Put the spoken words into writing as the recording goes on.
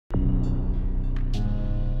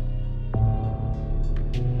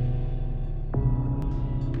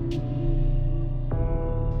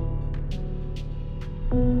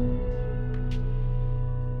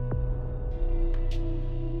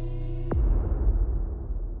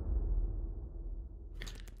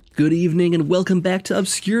Good evening and welcome back to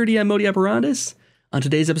Obscurity. I'm Modpack. On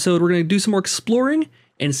today's episode, we're going to do some more exploring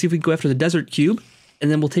and see if we can go after the desert cube,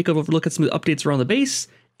 and then we'll take a look at some of the updates around the base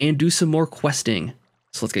and do some more questing.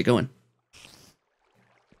 So let's get going.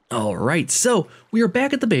 Alright, so we are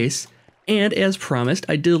back at the base, and as promised,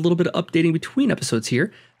 I did a little bit of updating between episodes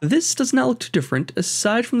here. This does not look too different,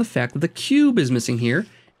 aside from the fact that the cube is missing here,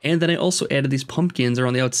 and then I also added these pumpkins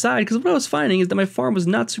around the outside, because what I was finding is that my farm was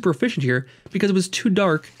not super efficient here, because it was too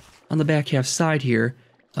dark on the back half side here.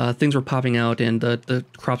 Things were popping out and the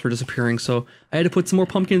crops were disappearing, so I had to put some more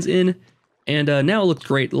pumpkins in, and now it looks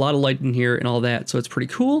great. A lot of light in here and all that, so it's pretty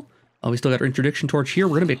cool. We still got our interdiction torch here.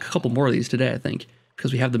 We're going to make a couple more of these today, I think,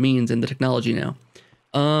 because we have the means and the technology now.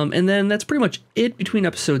 And then that's pretty much it between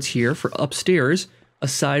episodes here for upstairs,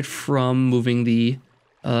 aside from moving the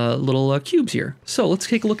little cubes here. So let's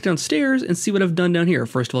take a look downstairs and see what I've done down here.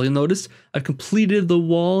 First of all, you'll notice I've completed the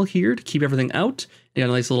wall here to keep everything out. You got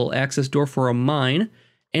a nice little access door for a mine.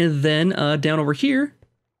 And then down over here,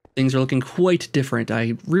 things are looking quite different.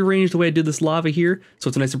 I rearranged the way I did this lava here, so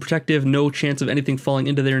it's nice and protective, no chance of anything falling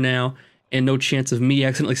into there now, and no chance of me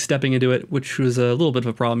accidentally stepping into it, which was a little bit of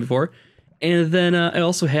a problem before. And then I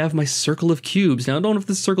also have my circle of cubes. Now, I don't know if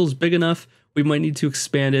this circle is big enough. We might need to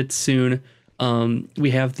expand it soon.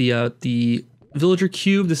 We have the villager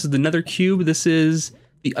cube. This is the nether cube. This is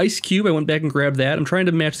the ice cube. I went back and grabbed that. I'm trying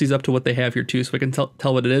to match these up to what they have here too, so I can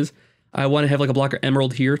tell what it is. I want to have like a block of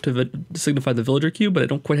emerald here to signify the villager cube, but I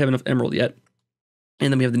don't quite have enough emerald yet.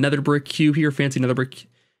 And then we have the nether brick cube here, fancy nether brick.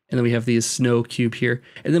 And then we have the snow cube here.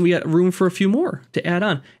 And then we got room for a few more to add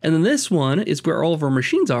on. And then this one is where all of our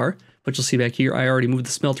machines are, but you'll see back here, I already moved the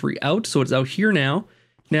smeltery out, so it's out here now.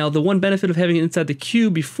 Now, the one benefit of having it inside the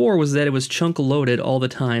cube before was that it was chunk loaded all the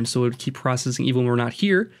time, so it would keep processing even when we're not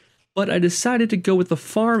here. But I decided to go with the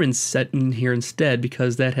farm set in here instead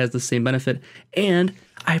because that has the same benefit. And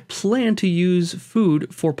I plan to use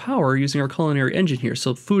food for power using our culinary engine here.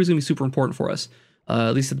 So food is going to be super important for us,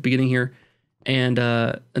 at least at the beginning here. And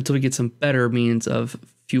until we get some better means of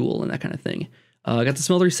fuel and that kind of thing. I got the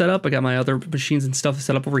smeltery set up. I got my other machines and stuff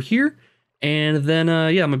set up over here. And then,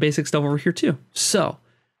 yeah, my basic stuff over here too. So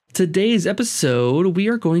today's episode, we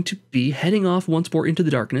are going to be heading off once more into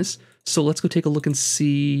the darkness. So let's go take a look and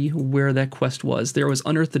see where that quest was. There was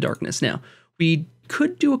Unearth the Darkness. Now, we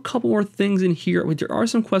could do a couple more things in here. There are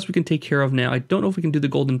some quests we can take care of now. I don't know if we can do the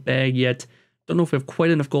golden bag yet. Don't know if we have quite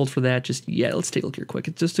enough gold for that just yet. Let's take a look here quick.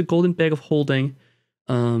 It's just a golden bag of holding.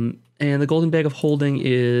 And the golden bag of holding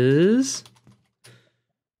is...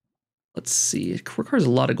 Let's see. It requires a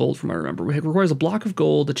lot of gold from what I remember. It requires a block of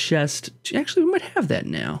gold, a chest. Actually, we might have that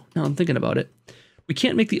now. Now I'm thinking about it. We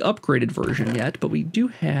can't make the upgraded version yet, but we do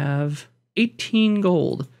have 18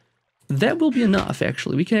 gold. That will be enough,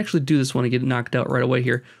 actually. We can actually do this one and get it knocked out right away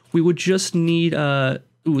here. We would just need... the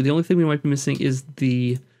only thing we might be missing is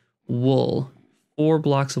the wool. 4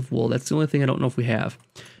 blocks of wool. That's the only thing I don't know if we have.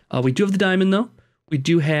 We do have the diamond, though. We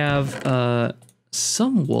do have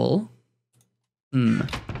some wool.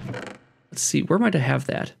 Let's see. Where might I have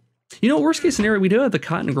that? You know, worst case scenario, we do have the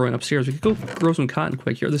cotton growing upstairs. We could go grow some cotton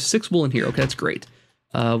quick here. There's 6 wool in here. Okay, that's great.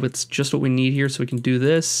 It's just what we need here, so we can do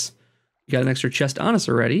this. We got an extra chest on us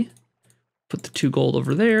already. Put the 2 gold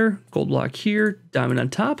over there. Gold block here. Diamond on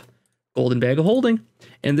top. Golden bag of holding.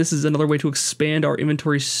 And this is another way to expand our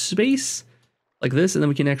inventory space like this. And then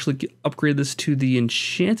we can actually upgrade this to the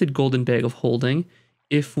enchanted golden bag of holding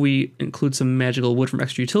if we include some magical wood from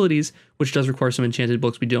extra utilities, which does require some enchanted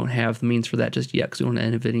books. We don't have the means for that just yet because we don't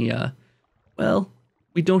have any, well,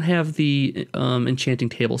 we don't have the enchanting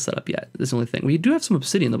table set up yet. That's the only thing. We do have some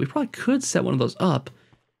obsidian, though. We probably could set one of those up.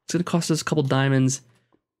 It's going to cost us a couple diamonds.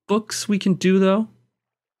 Books we can do, though.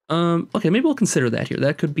 Okay, maybe we'll consider that here.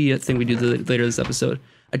 That could be a thing we do later this episode.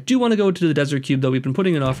 I do want to go to the desert cube, though. We've been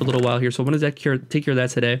putting it off for a little while here, so I want to take care of that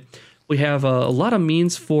today. We have a lot of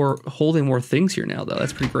means for holding more things here now, though.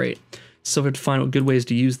 That's pretty great. So we have to find good ways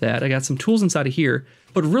to use that. I got some tools inside of here,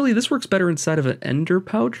 but really this works better inside of an ender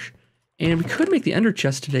pouch. And we could make the ender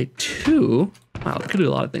chest today, too. Wow, we could do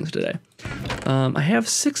a lot of things today. I have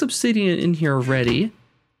 6 obsidian in here already.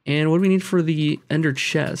 And what do we need for the ender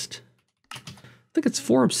chest? I think it's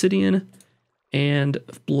 4 obsidian and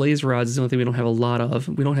blaze rods is the only thing we don't have a lot of.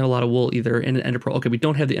 We don't have a lot of wool either, and an ender pearl. Okay, we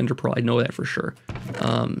don't have the ender pearl. I know that for sure.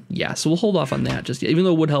 Yeah, so we'll hold off on that just yet, even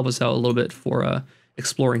though it would help us out a little bit for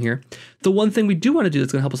exploring here. The one thing we do want to do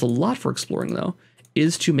that's going to help us a lot for exploring, though,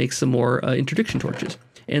 is to make some more interdiction torches.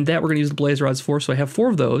 And that we're going to use the blaze rods for, so I have 4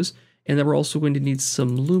 of those. And then we're also going to need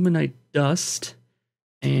some luminite dust.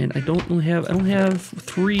 And I don't have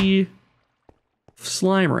 3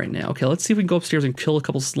 slime right now. Okay, let's see if we can go upstairs and kill a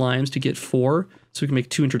couple slimes to get 4, so we can make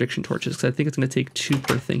 2 interdiction torches, because I think it's going to take 2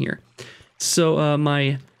 per thing here. So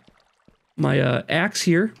my axe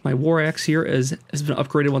here, my war axe here, has been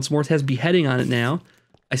upgraded once more. It has beheading on it now.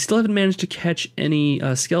 I still haven't managed to catch any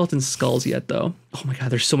skeleton skulls yet, though. Oh my god,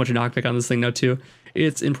 there's so much knockback on this thing now, too.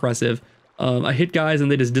 It's impressive. I hit guys and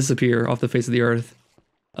they just disappear off the face of the earth.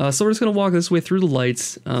 So we're just going to walk this way through the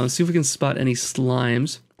lights, see if we can spot any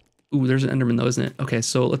slimes. Ooh, there's an Enderman though, isn't it? Okay,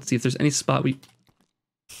 so let's see if there's any spot we...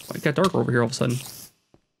 Oh, it got darker over here all of a sudden.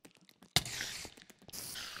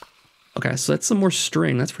 Okay, so that's some more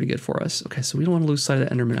string. That's pretty good for us. Okay, so we don't want to lose sight of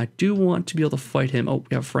that Enderman. I do want to be able to fight him. Oh,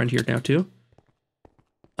 we have a friend here now too.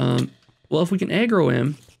 Well, if we can aggro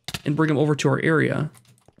him and bring him over to our area...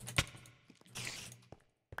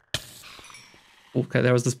 Okay,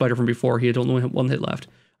 that was the spider from before. He had only one hit left.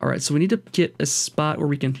 All right, so we need to get a spot where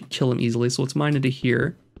we can kill him easily. So let's mine into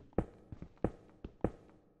here.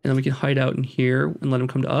 And then we can hide out in here and let him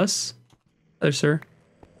come to us. There, sir.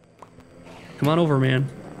 Come on over, man.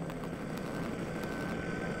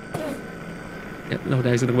 Yeah, no,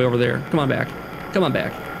 now he's gonna go way over there. Come on back. Come on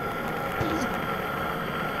back.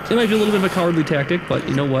 It might be a little bit of a cowardly tactic, but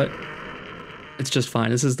you know what? It's just fine.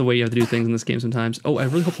 This is the way you have to do things in this game sometimes. Oh, I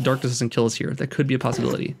really hope the darkness doesn't kill us here. That could be a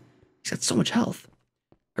possibility. He's got so much health.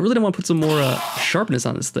 I really don't want to put some more sharpness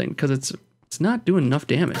on this thing, because it's not doing enough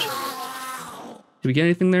damage. Did we get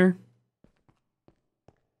anything there?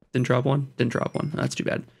 Didn't drop one? Didn't drop one. That's too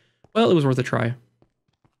bad. Well, it was worth a try.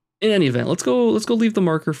 In any event, let's go leave the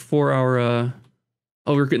marker for our oh,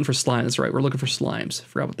 we were getting for slime. That's right. We're looking for slimes.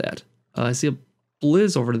 Forgot about that. I see a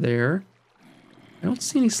blizz over there. I don't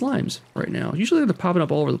see any slimes right now. Usually they're popping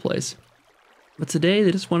up all over the place. But today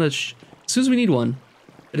they just want to as soon as we need one,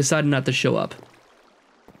 they decided not to show up.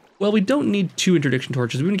 Well, we don't need 2 interdiction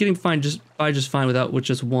torches. We've been getting just fine with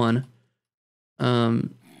just 1.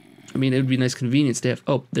 I mean, it would be a nice convenience to have...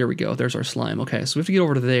 Oh, there we go. There's our slime. Okay, so we have to get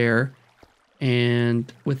over to there.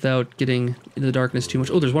 And without getting into the darkness too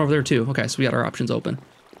much... Oh, there's one over there too. Okay, so we got our options open.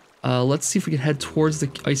 Let's see if we can head towards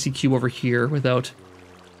the icy cube over here without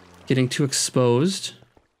getting too exposed.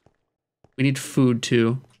 We need food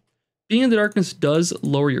too. Being in the darkness does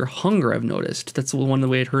lower your hunger, I've noticed. That's the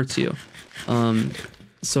way it hurts you.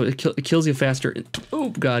 So it kills you faster.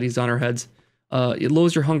 Oh god, he's on our heads. It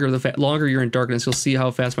lowers your hunger the longer you're in darkness. You'll see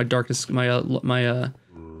how fast my hunger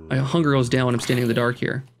goes down when I'm standing in the dark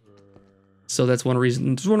here. So that's one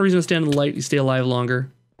reason. There's one reason to stand in the light. You stay alive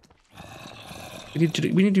longer. We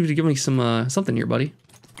need you to give me some something here, buddy.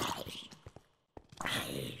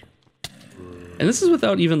 And this is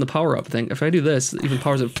without even the power up thing. If I do this, it even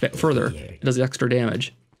powers it further. It does extra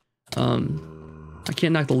damage. I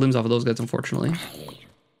can't knock the limbs off of those guys, unfortunately.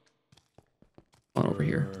 On over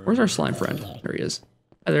here. Where's our slime friend? There he is.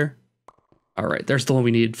 Hi there. All right, there's the one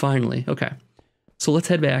we need, finally. Okay. So let's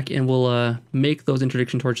head back and we'll make those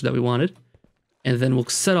interdiction torches that we wanted. And then we'll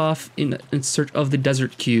set off in search of the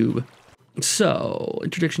desert cube. So,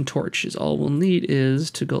 interdiction torch is all we'll need is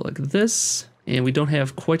to go like this. And we don't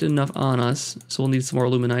have quite enough on us, so we'll need some more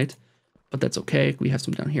aluminite. But that's okay. We have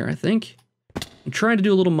some down here, I think. I'm trying to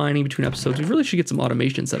do a little mining between episodes. We really should get some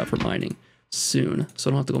automation set up for mining soon, so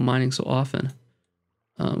I don't have to go mining so often.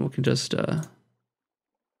 We can just,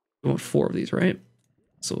 we want 4 of these, right?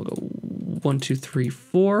 So we'll go 1, 2, 3,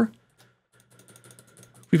 4.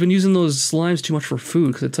 We've been using those slimes too much for food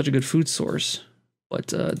because it's such a good food source. But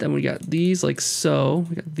then we got these like so.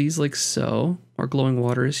 We got these like so. Our glowing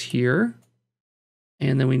water is here.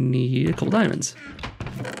 And then we need a couple diamonds.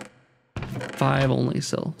 5 only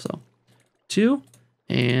still. So 2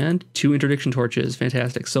 and 2 interdiction torches.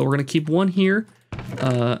 Fantastic. So we're going to keep 1 here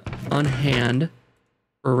on hand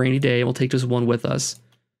for a rainy day. We'll take just 1 with us.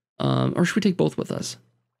 Or should we take both with us?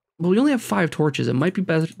 Well, we only have 5 torches. It might be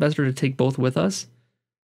better to take both with us.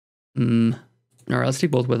 All right, let's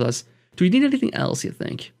take both with us. Do we need anything else, you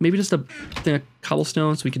think? Maybe just a thing of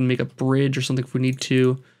cobblestone so we can make a bridge or something if we need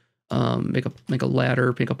to. Make a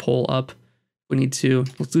ladder, make a pole up if we need to.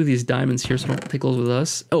 Let's do these diamonds here so don't take those with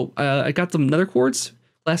us. Oh, I got some nether quartz.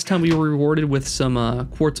 Last time we were rewarded with some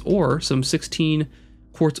quartz ore, some 16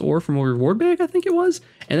 quartz ore from a reward bag, I think it was.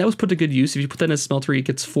 And that was put to good use. If you put that in a smeltery, it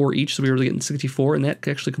gets 4 each, so we were getting 64, and that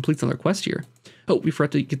actually completes another quest here. Oh, we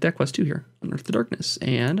forgot to get that quest too here. Unearth the darkness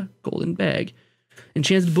and golden bag.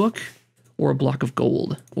 Enchanted book or a block of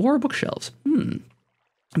gold or bookshelves.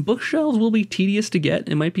 Bookshelves will be tedious to get.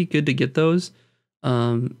 It might be good to get those.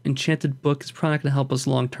 Enchanted book is probably not going to help us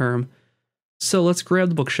long term. So let's grab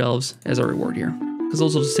the bookshelves as our reward here, because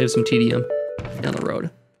those will just save some tedium down the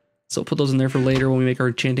road. So put those in there for later when we make our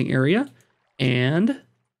enchanting area. And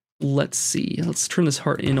let's see. Let's turn this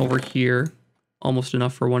heart in over here. almost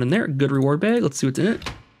enough for one in there. Good reward bag. Let's see what's in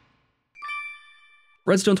it.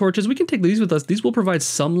 Redstone torches. We can take these with us. These will provide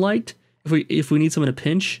some light if we need some in a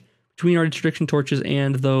pinch. Between our interdiction torches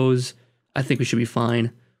and those, I think we should be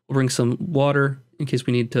fine. We'll bring some water in case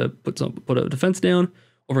we need to put a defense down.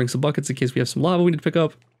 We'll bring some buckets in case we have some lava we need to pick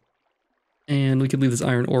up. And we can leave this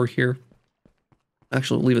iron ore here.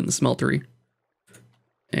 Actually, we'll leave it in the smeltery.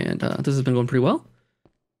 And this has been going pretty well.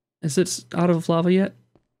 Is it out of lava yet?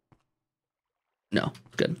 No,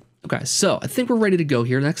 good. Okay, so I think we're ready to go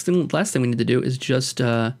here. Last thing we need to do is just,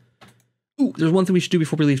 ooh, there's one thing we should do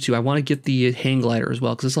before we leave too. I want to get the hang glider as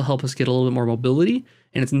well, because this will help us get a little bit more mobility,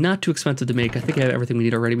 and it's not too expensive to make. I think I have everything we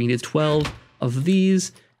need already. We need 12 of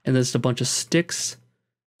these, and then just a bunch of sticks,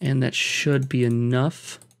 and that should be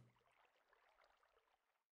enough.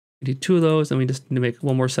 We need 2 of those, and we just need to make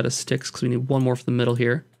one more set of sticks, because we need one more for the middle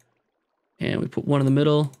here. And we put one in the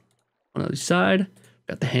middle, one on the side.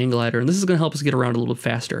 Got the hang glider, and this is going to help us get around a little bit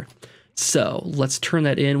faster. So let's turn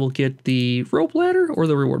that in. We'll get the rope ladder or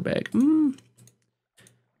the reward bag.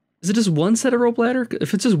 Is it just one set of rope ladder?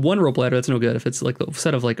 If it's just one rope ladder, that's no good. If it's like a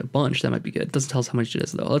set of like a bunch, that might be good. It doesn't tell us how much it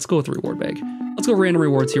is though. Let's go with the reward bag. Let's go random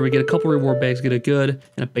rewards here. We get a couple reward bags, get a good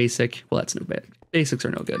and a basic. Well, that's no bad. Basics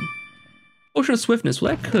are no good. Potion of swiftness.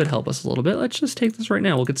 Well, that could help us a little bit. Let's just take this right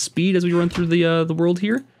now. We'll get speed as we run through the world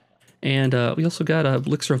here, and we also got a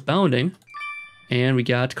elixir of bounding. And we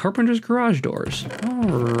got Carpenter's Garage Doors. All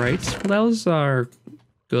right, well, that was our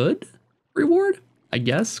good reward, I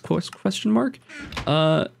guess, question mark.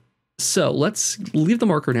 So let's leave the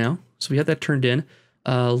marker now. So we have that turned in.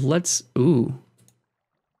 Ooh.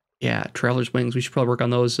 Yeah, Traveler's Wings. We should probably work on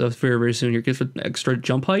those very, very soon here. Get an extra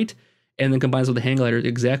jump height and then combines with the hang glider.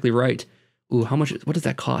 Exactly right. Ooh, what does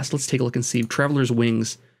that cost? Let's take a look and see. Traveler's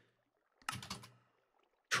Wings.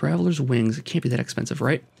 Traveler's Wings. It can't be that expensive,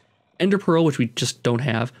 right? Ender Pearl, which we just don't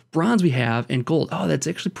have. Bronze we have, and gold. Oh, that's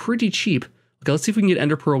actually pretty cheap. Okay, let's see if we can get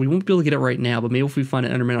Ender Pearl. We won't be able to get it right now, but maybe if we find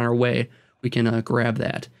an Enderman on our way, we can grab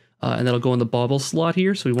that. And that'll go in the bauble slot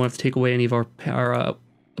here, so we won't have to take away any of our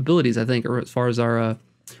abilities, I think, or as far as our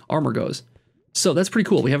armor goes. So that's pretty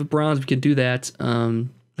cool. We have bronze, we can do that. Man,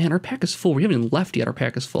 our pack is full. We haven't even left yet, our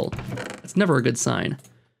pack is full. That's never a good sign.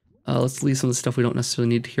 Let's leave some of the stuff we don't necessarily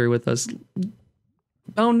need to carry with us.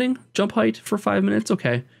 Bounding, jump height for 5 minutes,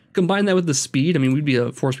 okay. Combine that with the speed. I mean, we'd be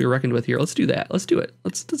a force to be reckoned with here. Let's do that. Let's do it.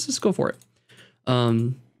 Let's just go for it.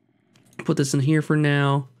 Put this in here for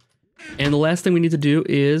now. And the last thing we need to do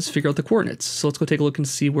is figure out the coordinates. So let's go take a look and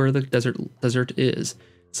see where the desert is.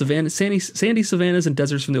 Sandy savannas and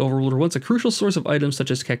deserts from the overworld were once a crucial source of items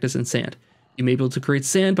such as cactus and sand. You may be able to create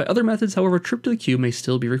sand by other methods, however, a trip to the cube may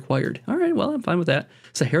still be required. All right, well, I'm fine with that.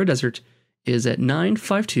 Sahara Desert is at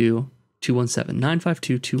 952.217.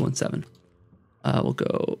 952.217. We'll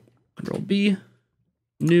go Control B,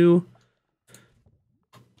 new,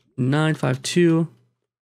 952.217.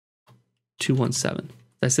 Did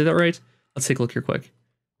I say that right? Let's take a look here quick.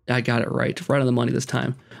 I got it right on the money this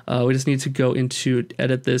time. We just need to go into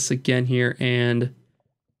edit this again here and,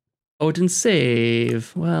 oh, it didn't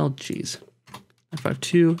save. Well, geez.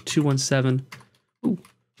 952.217, ooh,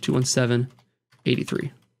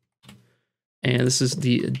 217.83. And this is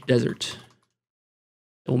the desert.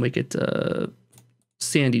 We'll make it,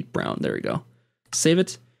 sandy brown. There we go. Save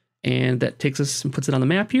it, and that takes us and puts it on the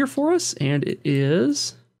map here for us, and it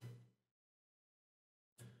is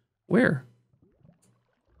where?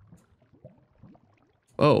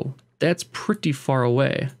 Oh, that's pretty far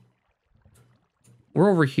away. We're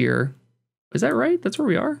over here. Is that right? That's where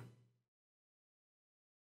we are?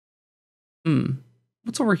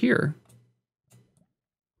 What's over here?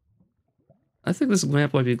 I think this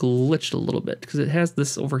map might be glitched a little bit because it has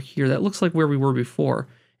this over here. That looks like where we were before.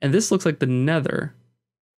 And this looks like the nether.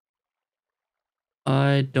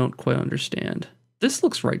 I don't quite understand. This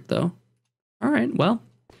looks right though. All right, well,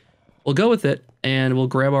 we'll go with it and we'll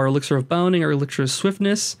grab our elixir of bounding, our elixir of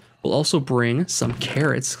swiftness. We'll also bring some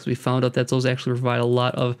carrots because we found out that those actually provide a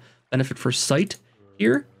lot of benefit for sight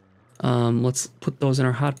here. Let's put those in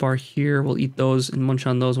our hotbar here. We'll eat those and munch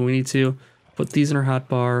on those when we need to. Put these in our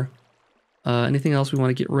hotbar. Anything else we want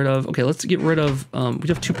to get rid of? Okay, let's get rid of, we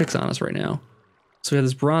have 2 picks on us right now. So we have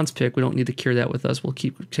this bronze pick. We don't need to carry that with us. We'll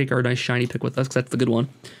take our nice shiny pick with us because that's the good one.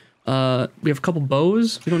 We have a couple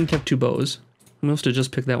bows. We don't need to have 2 bows. We must have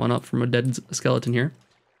just picked that one up from a dead skeleton here.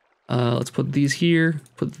 Let's put these here,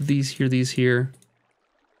 put these here.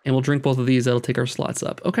 And we'll drink both of these. That'll take our slots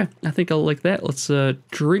up. Okay, I think I'll like that. Let's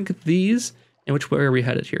drink these. And which way are we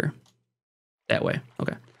headed here? That way.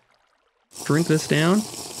 Okay. Drink this down.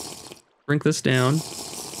 Drink this down.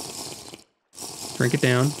 Drink it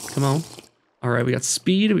down. Come on. All right, we got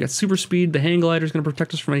speed. We got super speed. The hang glider is going to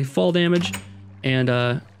protect us from any fall damage.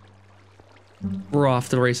 And we're off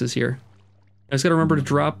to the races here. I just gotta remember to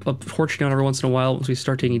drop a torch down every once in a while once we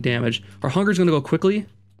start taking damage. Our hunger's gonna go quickly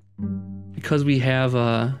because we have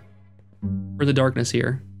we're in the darkness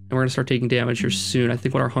here, and we're gonna start taking damage here soon. I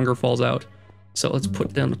think when our hunger falls out. So let's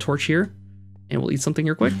put down a torch here, and we'll eat something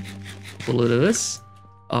here quick. A little bit of this.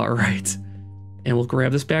 All right, and we'll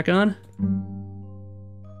grab this back on,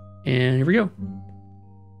 and here we go.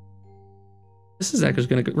 This is actually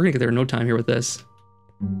we're gonna get there in no time here with this.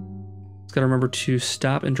 Just gotta remember to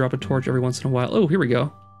stop and drop a torch every once in a while. Oh, here we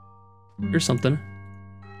go. Here's something.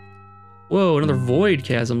 Whoa, another void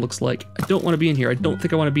chasm looks like. I don't want to be in here. I don't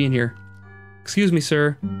think I want to be in here. Excuse me,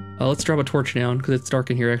 sir. Let's drop a torch down because it's dark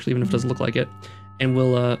in here actually, even if it doesn't look like it. And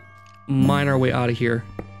we'll mine our way out of here.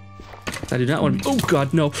 I do not want to be. Oh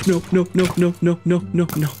God, no, no, no, no, no, no, no, no,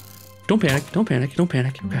 no. Don't panic, don't panic, don't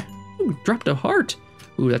panic. Okay. Ooh, dropped a heart.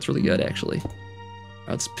 Ooh, that's really good actually.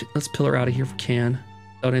 Let's pillar out of here if we can.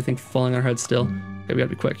 Without anything falling on our heads still. Okay, we gotta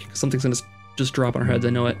be quick. Something's gonna just drop on our heads,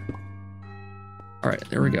 I know it. Alright,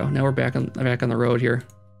 there we go. Now we're back on the road here.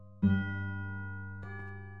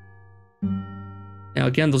 Now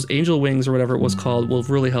again, those angel wings or whatever it was called will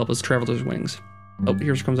really help us. Traveler's wings. Oh,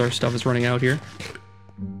 here comes our stuff. It's running out here.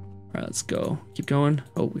 Alright, let's go. Keep going.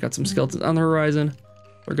 Oh, we got some skeletons on the horizon.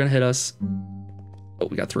 They're gonna hit us. Oh,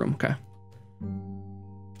 we got through them. Okay.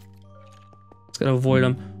 Just gotta avoid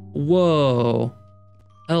them. Whoa.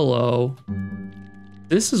 Hello.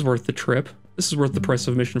 This is worth the trip. This is worth the price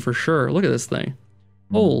of admission for sure. Look at this thing.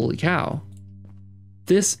 Holy cow.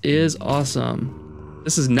 This is awesome.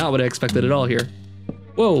 This is not what I expected at all here.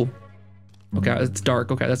 Whoa. Okay, it's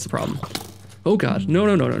dark. Okay, that's the problem. Oh God. No,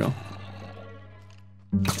 no, no, no, no.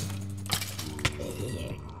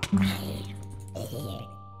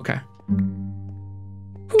 Okay.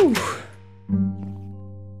 Whew.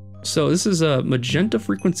 So this is magenta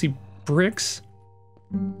frequency bricks.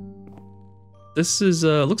 This is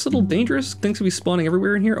looks a little dangerous. Things could be spawning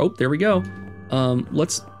everywhere in here. Oh, there we go. I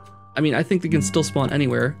mean, I think they can still spawn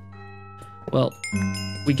anywhere. Well,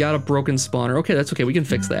 we got a broken spawner. Okay, that's okay. We can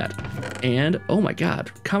fix that. And oh my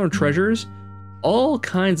God, common treasures, all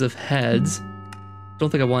kinds of heads. Don't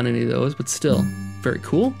think I want any of those, but still, very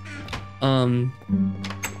cool. Man,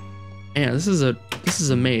 this is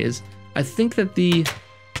a maze. I think that the,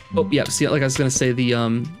 oh yeah, see, like I was gonna say, the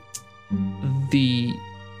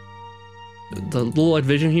low light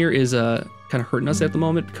vision here is kind of hurting us at the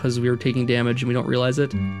moment because we are taking damage and we don't realize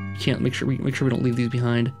it. We can't make sure we don't leave these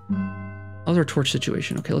behind. How's our torch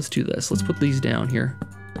situation? Okay, let's do this. Let's put these down here.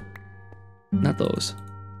 Not those.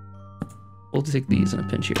 We'll take these in a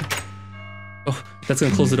pinch here. Oh, that's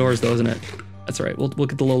gonna close the doors though, isn't it? That's all right. We'll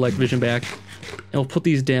get the low light vision back, and we'll put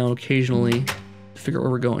these down occasionally to figure out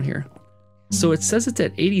where we're going here. So it says it's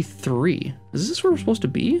at 83. Is this where we're supposed to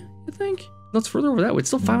be? You think? No, it's further over that way. It's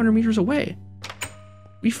still 500 meters away.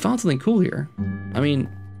 We found something cool here. I mean,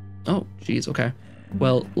 oh, geez. Okay.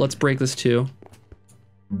 Well, let's break this too.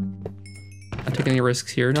 Not taking any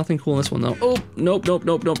risks here. Nothing cool in this one though. Oh, nope, nope,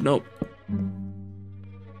 nope, nope, nope.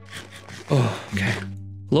 Oh, okay.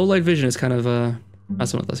 Low light vision is kind of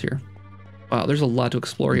messing with us here. Wow, there's a lot to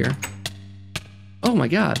explore here. Oh my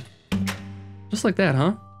God. Just like that,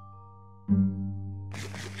 huh?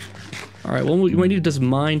 All right, well, we might need to just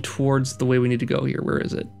mine towards the way we need to go here. Where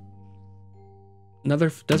is it?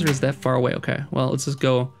 Another desert is that far away. Okay, well, let's just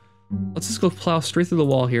go plow straight through the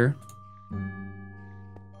wall here.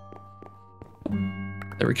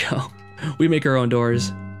 There we go. We make our own doors.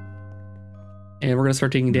 And we're gonna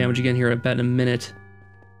start taking damage again here, I bet, in a minute.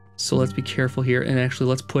 So let's be careful here, and actually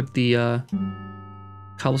let's put the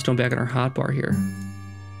cobblestone back in our hotbar here.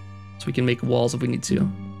 So we can make walls if we need to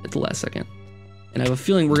at the last second. And I have a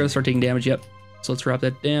feeling we're gonna start taking damage, yep. So let's drop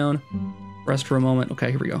that down, rest for a moment.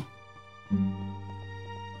 Okay, here we go.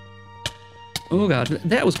 Oh God,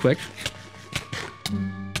 that was quick.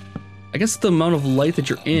 I guess the amount of light that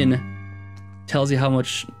you're in tells you how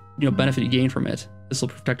much, benefit you gain from it. This will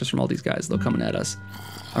protect us from all these guys, though, coming at us.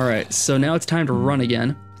 All right, so now it's time to run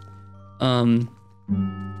again.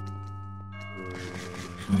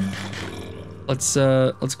 Let's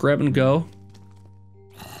grab and go.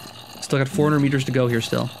 Still got 400 meters to go here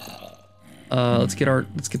still. Let's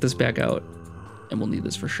get this back out, and we'll need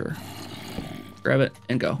this for sure. Grab it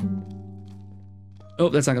and go. Oh,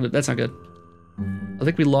 that's not good. That's not good. I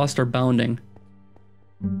think we lost our bounding.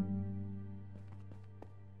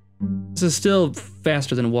 This is still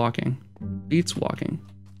faster than walking. Beats walking.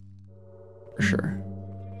 For sure.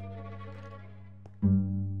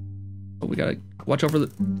 But we gotta watch over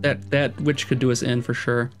that witch could do us in for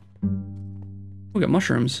sure. We got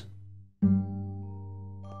mushrooms.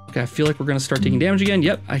 Okay, I feel like we're gonna start taking damage again.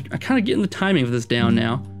 Yep, I kind of getting the timing of this down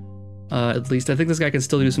now. At least I think this guy can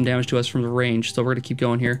still do some damage to us from the range, so we're gonna keep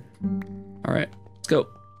going here. All right, let's go.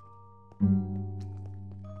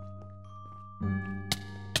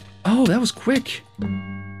 Oh, that was quick.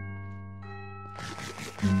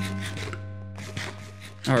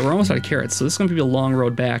 All right, we're almost out of carrots, so this is gonna be a long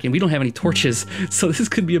road back, and we don't have any torches, so this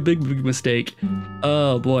could be a big mistake.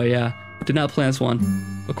 Oh boy, yeah. Did not plan this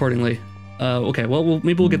one accordingly. Okay, well,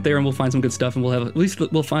 maybe we'll get there and we'll find some good stuff, and we'll have at least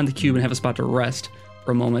we'll find the cube and have a spot to rest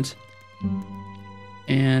for a moment.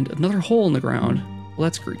 And another hole in the ground. Well,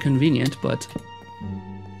 that's convenient, but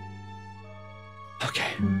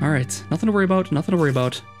okay. All right, nothing to worry about. Nothing to worry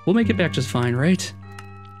about. We'll make it back just fine, right?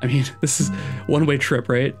 I mean, this is one-way trip,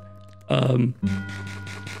 right? The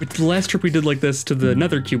last trip we did like this to the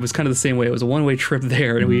nether cube was kind of the same way. It was a one-way trip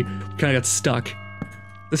there, and we kind of got stuck.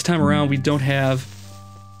 This time around, we don't have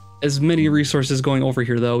as many resources going over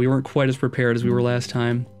here, though. We weren't quite as prepared as we were last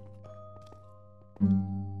time.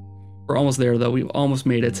 We're almost there, though. We almost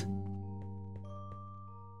made it.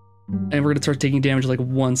 And we're going to start taking damage in like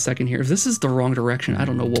 1 second here. If this is the wrong direction, I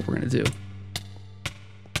don't know what we're going to do.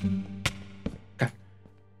 Okay.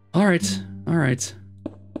 All right. All right.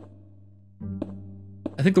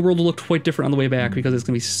 I think the world will look quite different on the way back because it's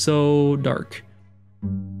going to be so dark.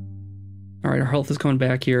 All right, our health is coming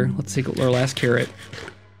back here. Let's take our last carrot.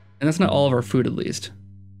 And that's not all of our food, at least.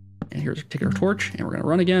 And here's taking our torch, and we're going to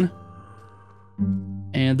run again.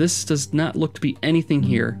 And this does not look to be anything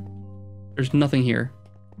here. There's nothing here.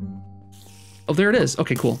 Oh, there it is.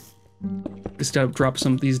 Okay, cool. Just gotta drop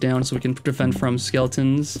some of these down so we can defend from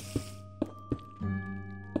skeletons.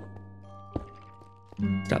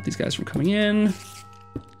 Stop these guys from coming in.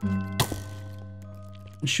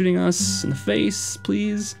 And shooting us in the face,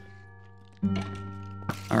 please.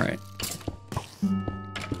 All right.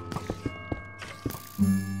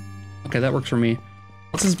 Okay, that works for me.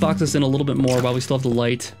 Let's just box this in a little bit more while we still have the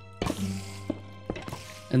light.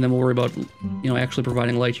 And then we'll worry about, you know, actually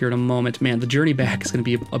providing light here in a moment. Man, the journey back is going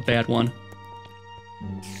to be a bad one.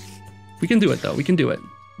 We can do it, though. We can do it.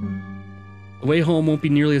 The way home won't be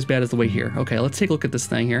nearly as bad as the way here. Okay, let's take a look at this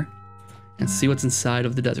thing here and see what's inside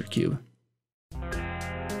of the desert cube.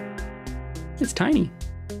 It's tiny.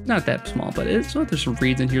 Not that small, but it's, oh, there's some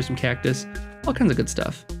reeds in here, some cactus, all kinds of good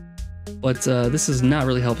stuff. But this does not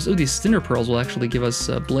really help us. Oh, these cinder pearls will actually give us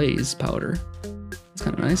blaze powder. It's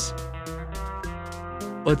kind of nice.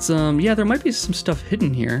 But yeah, there might be some stuff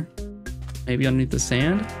hidden here. Maybe underneath the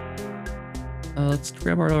sand. Let's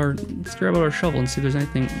grab out our shovel and see if there's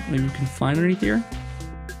anything maybe we can find underneath here.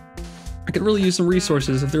 I could really use some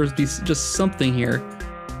resources. If there was just something here,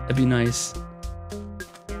 that'd be nice.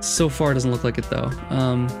 So far, it doesn't look like it though.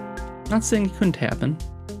 Not saying it couldn't happen.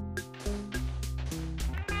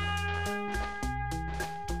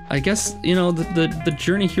 I guess, you know, the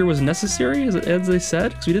journey here was necessary, as they said,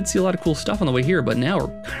 because we did see a lot of cool stuff on the way here, but now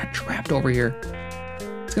we're kind of trapped over here.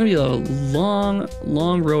 It's gonna be a long,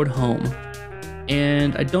 long road home.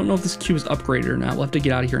 And I don't know if this cube is upgraded or not. We'll have to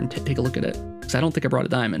get out of here and take a look at it, because I don't think I brought a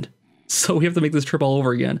diamond. So we have to make this trip all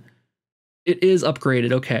over again. It is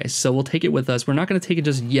upgraded, okay, so we'll take it with us. We're not gonna take it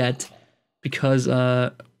just yet, because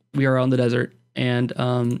we are out in the desert, and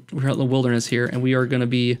we're out in the wilderness here, and we are gonna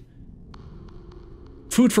be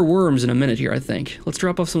food for worms in a minute here, I think. Let's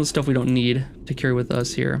drop off some of the stuff we don't need to carry with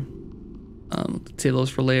us here. Save those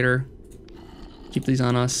for later. Keep these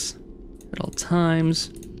on us at all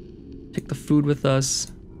times. Take the food with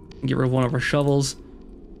us. And get rid of one of our shovels.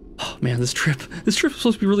 Oh man, this trip is supposed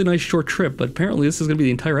to be a really nice short trip, but apparently this is gonna be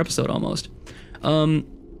the entire episode almost.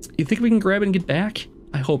 You think we can grab it and get back?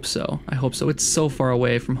 I hope so. I hope so. It's so far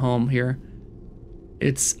away from home here.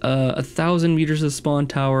 It's 1,000 meters to the spawn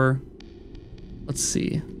tower. Let's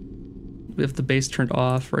see. We have the base turned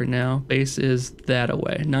off right now. Base is that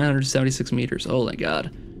away. 976 meters. Oh my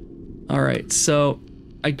god. Alright, so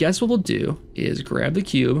I guess what we'll do is grab the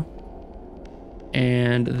cube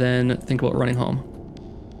and then think about running home.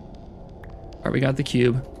 Alright, we got the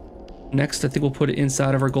cube. Next, I think we'll put it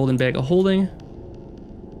inside of our golden bag of holding.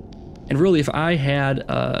 And really, if I had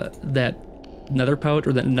that nether pouch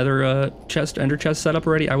or that nether ender chest set up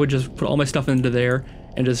already, I would just put all my stuff into there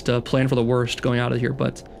and just plan for the worst going out of here,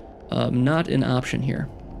 but not an option here.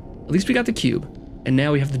 At least we got the cube, and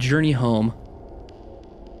now we have the journey home.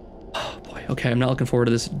 Oh boy, okay, I'm not looking forward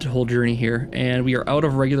to this whole journey here, and we are out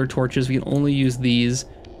of regular torches. We can only use these,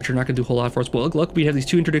 which are not gonna do a whole lot for us, but luckily we have these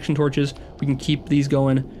 2 interdiction torches. We can keep these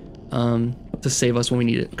going to save us when we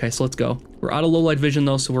need it. Okay, so let's go. We're out of low light vision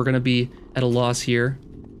though, so we're gonna be at a loss here.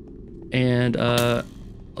 And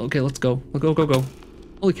okay, let's go. Go.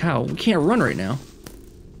 Holy cow, we can't run right now.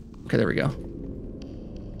 Okay, there we go.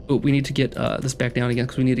 But we need to get this back down again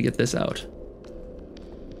because we need to get this out.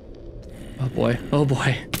 Oh boy. Oh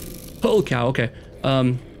boy. Holy cow. Okay.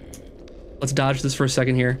 Let's dodge this for a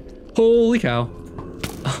second here. Holy cow.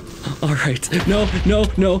 All right. No, no,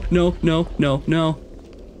 no, no, no, no, no.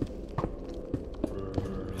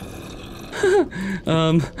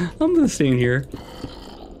 I'm gonna stay in here.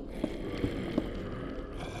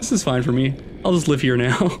 This is fine for me. I'll just live here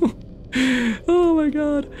now. Oh my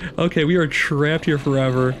god. Okay, we are trapped here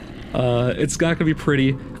forever. It's not gonna be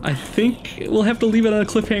pretty. I think we'll have to leave it on a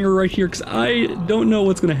cliffhanger right here because I don't know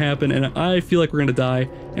what's gonna happen, and I feel like we're gonna die,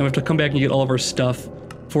 and we have to come back and get all of our stuff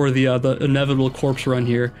for the inevitable corpse run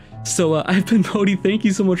here. So I've been Modi. Thank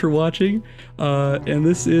you so much for watching, and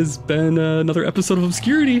this has been another episode of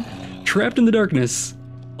Obscurity, Trapped in the Darkness.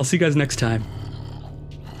 I'll see you guys next time.